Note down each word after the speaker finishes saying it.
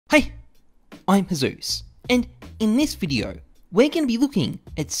I'm Heyzeus, and in this video, we're going to be looking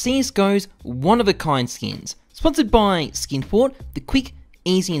at CSGO's one-of-a-kind skins, sponsored by Skinport, the quick,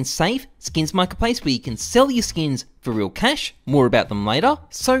 easy and safe skins marketplace where you can sell your skins for real cash. More about them later.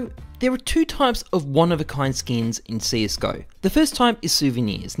 So there are two types of one-of-a-kind skins in CSGO. The first type is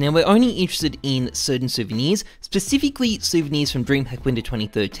souvenirs. Now we're only interested in certain souvenirs, specifically souvenirs from DreamHack Winter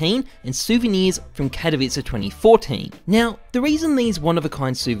 2013 and souvenirs from Katowice 2014. Now the reason these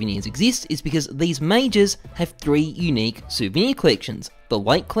one-of-a-kind souvenirs exist is because these majors have three unique souvenir collections: the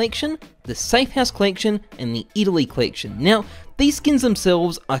Lake Collection, the Safe House Collection and the Italy Collection. Now these skins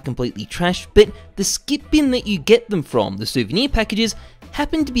themselves are completely trash, but the skip bin that you get them from, the souvenir packages,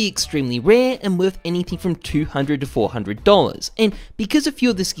 happen to be extremely rare and worth anything from $200 to $400. And because a few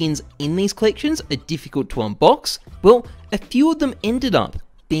of the skins in these collections are difficult to unbox, well, a few of them ended up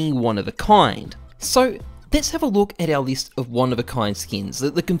being one of a kind. So let's have a look at our list of one-of-a-kind skins,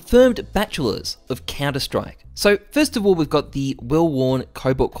 the confirmed bachelors of Counter-Strike. So first of all, we've got the well-worn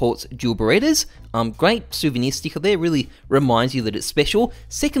Cobalt Quartz dual Berettas. Great souvenir sticker there, really reminds you that it's special.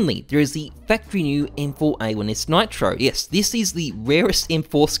 Secondly, there is the factory new M4A1S Nitro. Yes, this is the rarest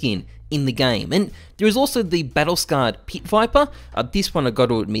M4 skin in the game. And there is also the battle-scarred Pit Viper. This one, I got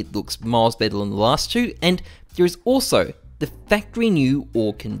to admit, looks miles better than the last two. And there is also the factory new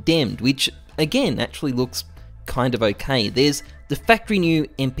or Condemned, which again actually looks kind of okay. There's the factory new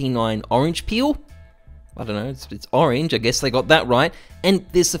MP9 Orange Peel. I don't know, it's orange, I guess they got that right. And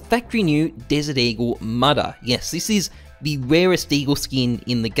there's the factory new Desert Eagle Mudder. Yes, this is the rarest eagle skin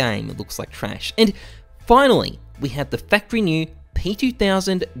in the game. It looks like trash. And finally, we have the factory new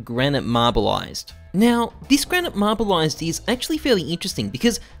P2000 Granite Marbleized. Now, this Granite Marbleized is actually fairly interesting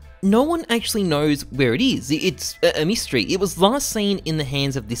because no one actually knows where it is. It's a mystery. It was last seen in the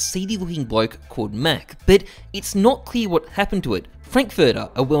hands of this seedy looking bloke called Mac, but it's not clear what happened to it. Frankfurter,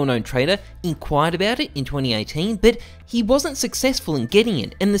 a well-known trader, inquired about it in 2018, but he wasn't successful in getting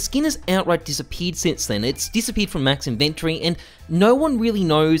it, and the skin has outright disappeared since then. It's disappeared from Mac's inventory, and no one really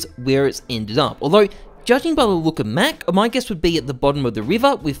knows where it's ended up. Although, judging by the look of Mac, my guess would be at the bottom of the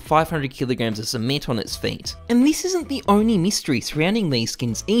river with 500 kilograms of cement on its feet. And this isn't the only mystery surrounding these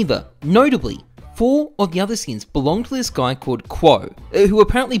skins either. Notably, 4 of the other skins belong to this guy called Quo, who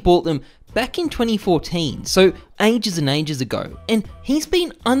apparently bought them back in 2014, so ages and ages ago, and he's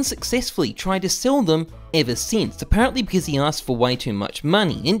been unsuccessfully trying to sell them ever since, apparently because he asked for way too much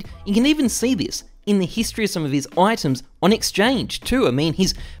money. And you can even see this in the history of some of his items on exchange too. I mean,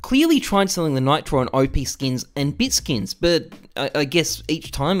 he's clearly tried selling the Nitro and OP skins and Bit skins, but I guess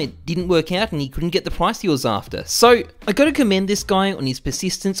each time it didn't work out and he couldn't get the price he was after. So I gotta commend this guy on his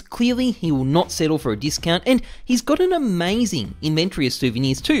persistence. Clearly he will not settle for a discount, and he's got an amazing inventory of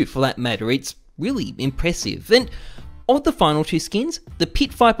souvenirs too, for that matter. It's really impressive. And of the final two skins, the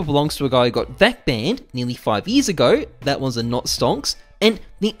Pit Viper belongs to a guy who got VAC banned nearly 5 years ago. That one's a not stonks. And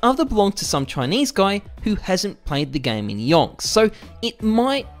the other belongs to some Chinese guy who hasn't played the game in yonks, so it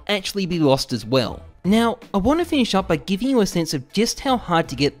might actually be lost as well. Now, I want to finish up by giving you a sense of just how hard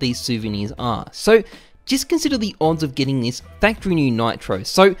to get these souvenirs are. So just consider the odds of getting this factory new Nitro.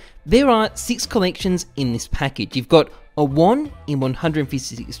 So there are 6 collections in this package. You've got a 1 in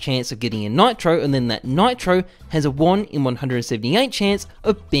 156 chance of getting a Nitro, and then that Nitro has a 1 in 178 chance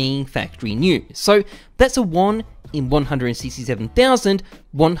of being factory new. So that's a 1 in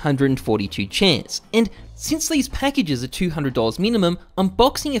 167,142 chance. And since these packages are $200 minimum,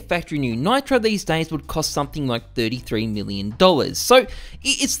 unboxing a factory new Nitro these days would cost something like $33 million. So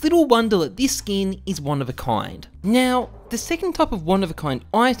it's little wonder that this skin is one of a kind. Now, the second type of one-of-a-kind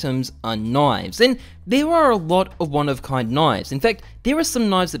items are knives, and there are a lot of one-of-a-kind knives. In fact, there are some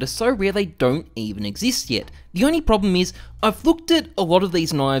knives that are so rare they don't even exist yet. The only problem is, I've looked at a lot of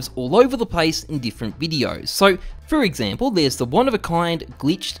these knives all over the place in different videos. So, for example, there's the one-of-a-kind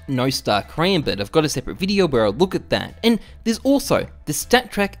glitched no-star Karambit. I've got a separate video where I'll look at that. And there's also the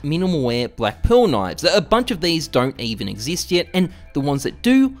StatTrak minimal wear Black Pearl knives. A bunch of these don't even exist yet, and the ones that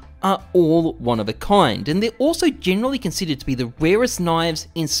do are all one of a kind, and they're also generally considered to be the rarest knives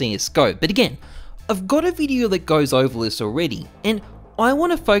in CSGO. But again, I've got a video that goes over this already, and I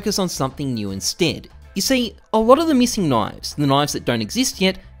want to focus on something new instead. You see, a lot of the missing knives, the knives that don't exist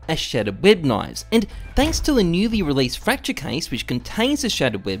yet, are Shattered Web knives, and thanks to the newly released Fracture case which contains the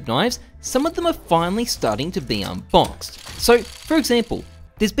Shattered Web knives, some of them are finally starting to be unboxed. So, for example,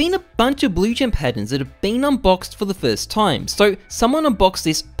 there's been a bunch of blue gem patterns that have been unboxed for the first time. So someone unboxed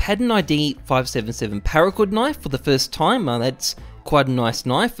this Pattern ID 577 Paracord knife for the first time. That's quite a nice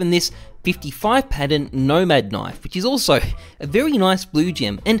knife. And this 55 pattern Nomad knife, which is also a very nice blue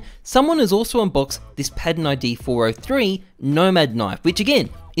gem. And someone has also unboxed this Pattern ID 403 Nomad knife, which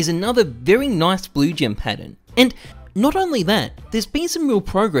again, is another very nice blue gem pattern. And not only that, there's been some real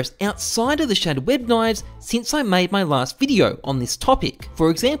progress outside of the shaded web knives since I made my last video on this topic. For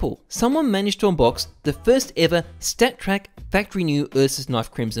example, someone managed to unbox the first ever StatTrak factory new Ursus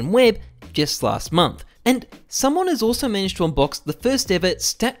knife Crimson Web just last month. And someone has also managed to unbox the first ever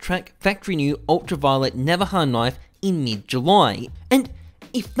StatTrak factory new Ultraviolet Navajo knife in mid-July. And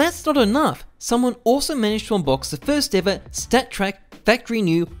if that's not enough, someone also managed to unbox the first ever StatTrak factory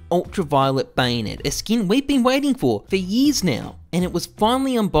new Ultraviolet Bayonet, a skin we've been waiting for years now, and it was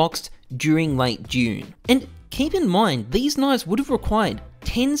finally unboxed during late June. And keep in mind, these knives would have required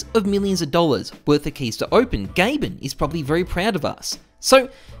tens of millions of dollars worth of keys to open. Gaben is probably very proud of us. So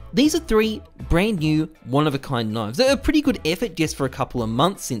these are 3 brand new, one-of-a-kind knives. They're a pretty good effort just for a couple of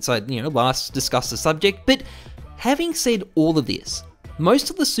months since I last discussed the subject, but having said all of this,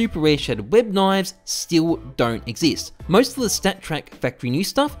 most of the super rare shaded web knives still don't exist. Most of the StatTrak factory new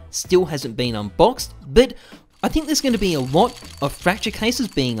stuff still hasn't been unboxed, but I think there's going to be a lot of fracture cases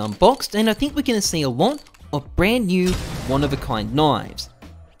being unboxed, and I think we're going to see a lot of brand new, one-of-a-kind knives.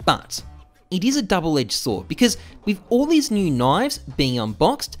 But it is a double-edged sword, because with all these new knives being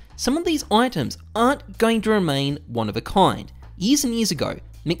unboxed, some of these items aren't going to remain one-of-a-kind. Years and years ago,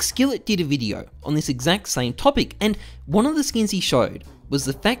 McSkillet did a video on this exact same topic, and one of the skins he showed was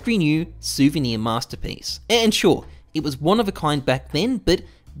the factory new Souvenir Masterpiece. And sure, it was one of a kind back then, but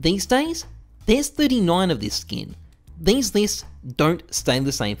these days, there's 39 of this skin. These lists don't stay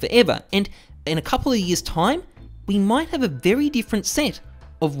the same forever, and in a couple of years' time, we might have a very different set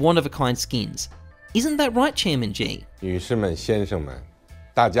of one-of-a-kind skins. Isn't that right, Chairman G? 女士们,先生们,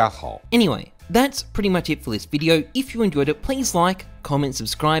大家好. Anyway, that's pretty much it for this video. If you enjoyed it, please like, comment,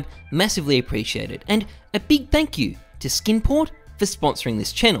 subscribe, massively appreciate it. And a big thank you to Skinport for sponsoring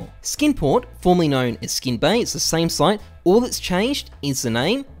this channel. Skinport, formerly known as SkinBay, it's the same site. All that's changed is the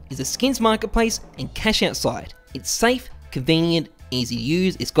name, is a skins marketplace and cash out site. It's safe, convenient, easy to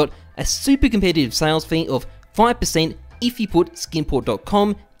use. It's got a super competitive sales fee of 5% if you put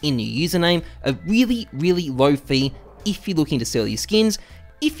skinport.com in your username, a really, really low fee if you're looking to sell your skins.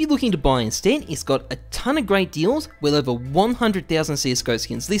 If you're looking to buy instead, it's got a ton of great deals with over 100,000 CSGO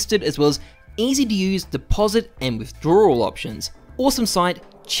skins listed, as well as easy to use deposit and withdrawal options. Awesome site,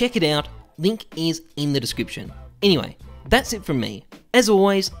 check it out, link is in the description. Anyway, that's it from me. As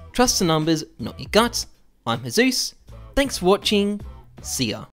always, trust the numbers, not your guts. I'm Heyzeus, thanks for watching, see ya.